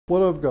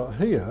what I've got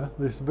here,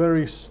 this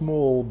very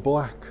small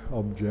black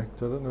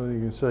object, I don't know if you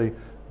can see,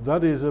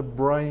 that is a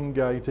brain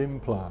gate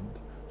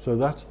implant. So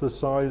that's the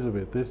size of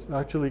it. This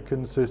actually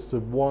consists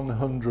of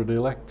 100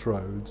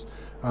 electrodes,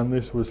 and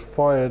this was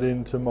fired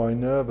into my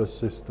nervous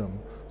system,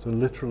 so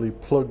literally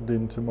plugged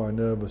into my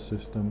nervous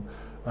system,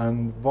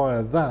 and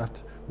via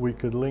that we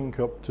could link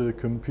up to a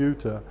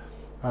computer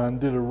and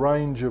did a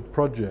range of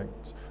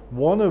projects.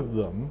 One of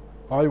them,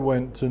 I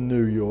went to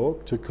New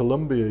York, to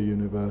Columbia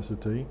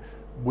University.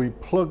 We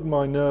plugged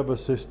my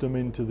nervous system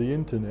into the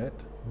internet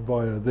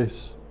via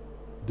this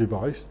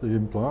device, the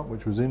implant,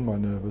 which was in my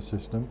nervous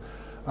system.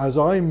 As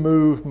I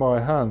moved my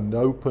hand,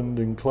 opened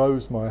and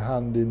closed my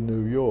hand in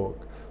New York,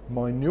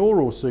 my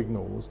neural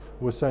signals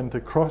were sent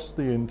across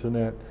the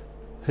internet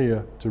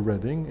here to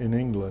Reading in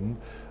England,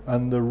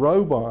 and the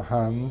robot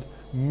hand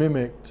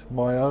mimicked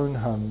my own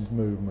hand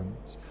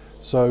movements.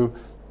 So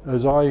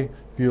as I, if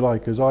you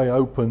like, as I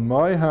opened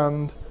my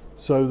hand,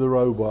 so the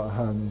robot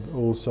hand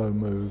also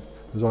moved.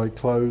 As I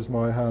closed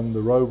my hand,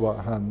 the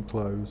robot hand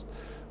closed.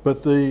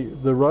 But the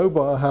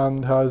robot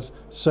hand has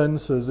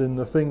sensors in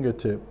the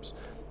fingertips,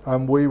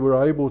 and we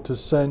were able to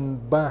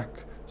send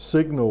back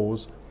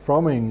signals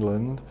from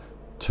England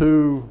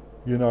to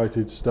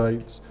United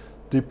States,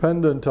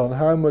 dependent on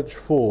how much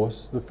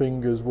force the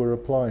fingers were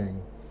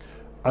applying.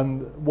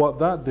 And what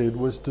that did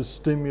was to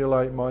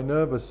stimulate my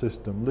nervous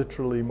system.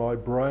 Literally, my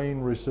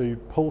brain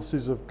received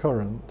pulses of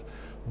current.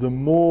 The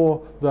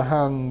more the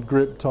hand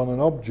gripped on an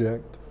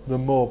object, the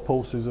more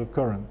pulses of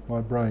current my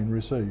brain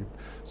received.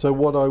 So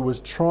what I was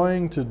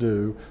trying to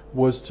do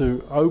was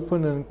to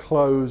open and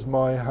close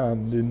my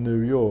hand in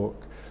New York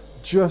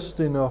just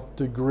enough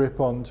to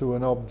grip onto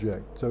an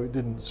object, so it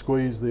didn't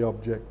squeeze the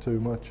object too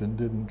much and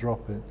didn't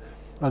drop it.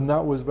 And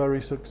that was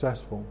very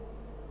successful.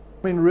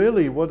 I mean,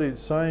 really what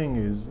it's saying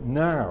is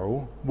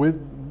now,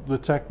 with the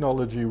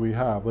technology we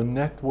have and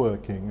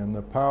networking and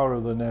the power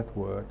of the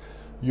network,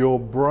 your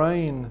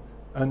brain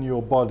and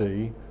your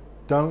body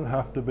don't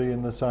have to be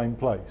in the same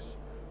place.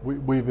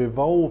 We've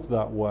evolved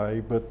that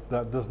way, but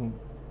that doesn't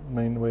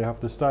mean we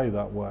have to stay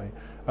that way.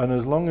 And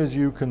as long as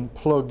you can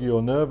plug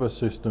your nervous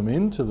system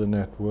into the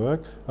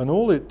network, and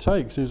all it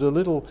takes is a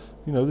little,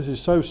 this is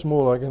so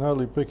small I can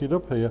hardly pick it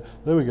up here.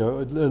 There we go,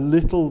 a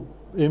little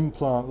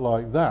implant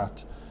like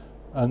that.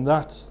 And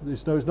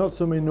it's not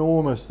some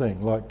enormous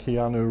thing like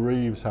Keanu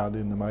Reeves had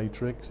in The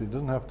Matrix. It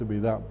doesn't have to be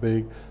that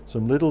big.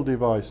 Some little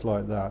device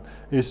like that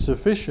is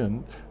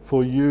sufficient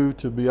for you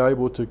to be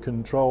able to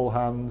control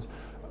hands.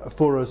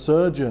 For a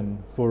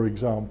surgeon, for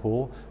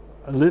example,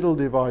 a little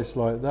device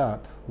like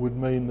that would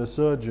mean the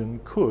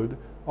surgeon could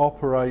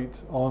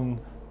operate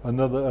on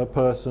a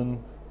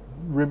person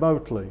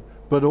remotely,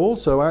 but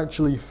also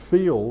actually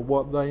feel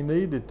what they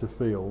needed to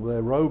feel.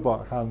 Their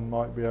robot hand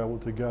might be able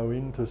to go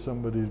into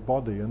somebody's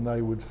body and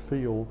they would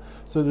feel.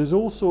 So there's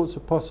all sorts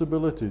of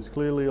possibilities.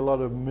 Clearly a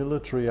lot of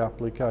military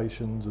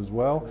applications as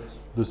well.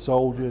 The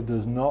soldier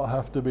does not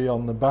have to be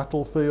on the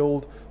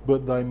battlefield,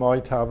 but they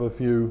might have a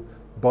few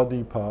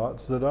body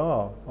parts that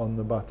are on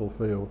the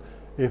battlefield.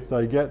 If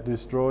they get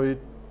destroyed,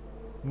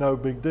 no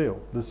big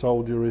deal. The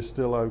soldier is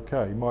still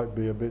okay. Might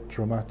be a bit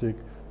traumatic,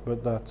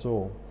 but that's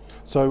all.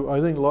 So I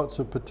think lots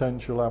of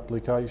potential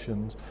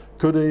applications.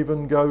 Could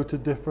even go to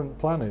different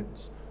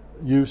planets.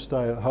 You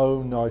stay at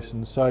home nice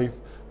and safe,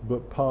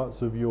 but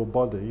parts of your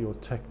body, your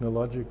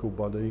technological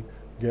body,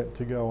 get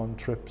to go on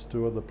trips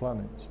to other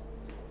planets.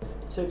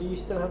 So do you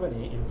still have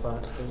any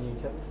implants in you,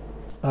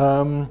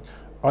 Kevin?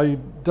 I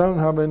don't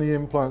have any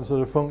implants that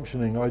are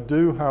functioning. I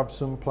do have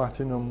some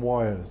platinum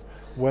wires.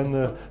 When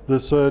the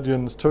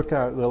surgeons took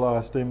out the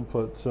last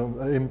implant,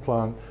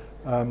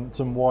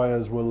 some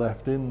wires were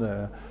left in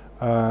there.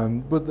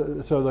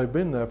 So they've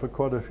been there for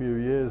quite a few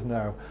years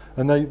now,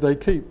 and they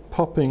keep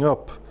popping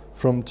up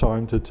from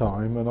time to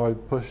time, and I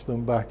push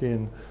them back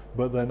in,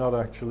 but they're not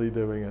actually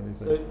doing anything.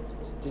 So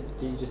did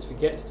you just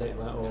forget to take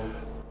them out, or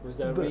was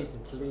there a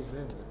reason to leave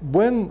them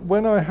in?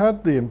 When I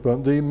had the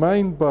implant, the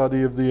main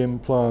body of the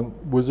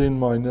implant was in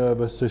my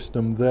nervous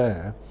system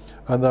there,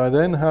 and I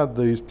then had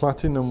these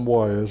platinum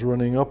wires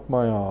running up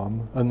my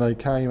arm, and they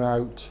came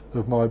out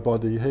of my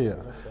body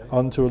here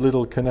onto a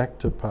little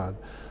connector pad.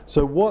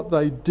 So what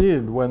they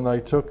did when they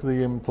took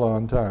the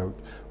implant out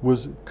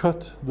was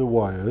cut the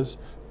wires,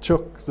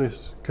 chuck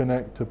this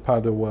connector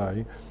pad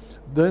away,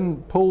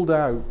 then pulled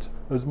out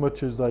as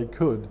much as they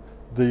could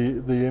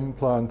the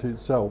implant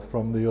itself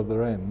from the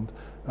other end,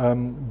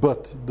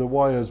 but the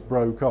wires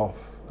broke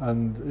off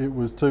and it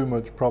was too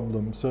much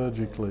problem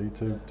surgically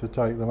to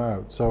take them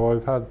out. So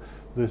I've had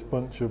this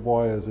bunch of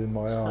wires in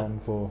my arm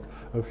for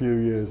a few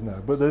years now.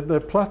 But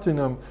they're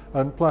platinum,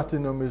 and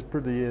platinum is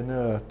pretty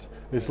inert.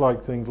 It's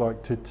like things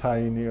like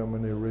titanium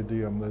and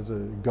iridium. There's a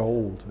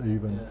gold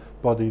even.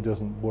 Body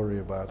doesn't worry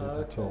about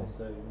it at all.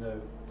 So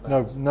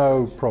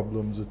no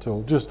problems at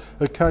all. Just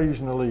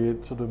occasionally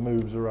it sort of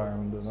moves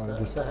around.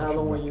 And so how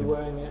long were you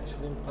wearing the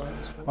actual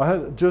implants for? I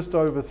had just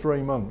over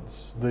 3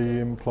 months.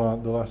 The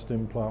last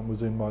implant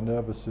was in my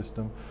nervous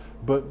system.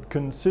 But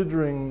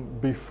considering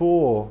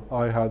before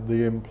I had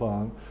the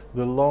implant,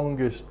 the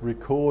longest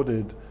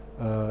recorded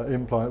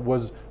implant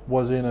was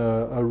in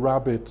a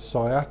rabbit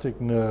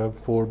sciatic nerve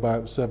for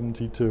about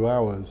 72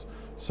 hours.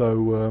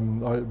 So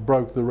I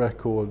broke the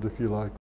record, if you like.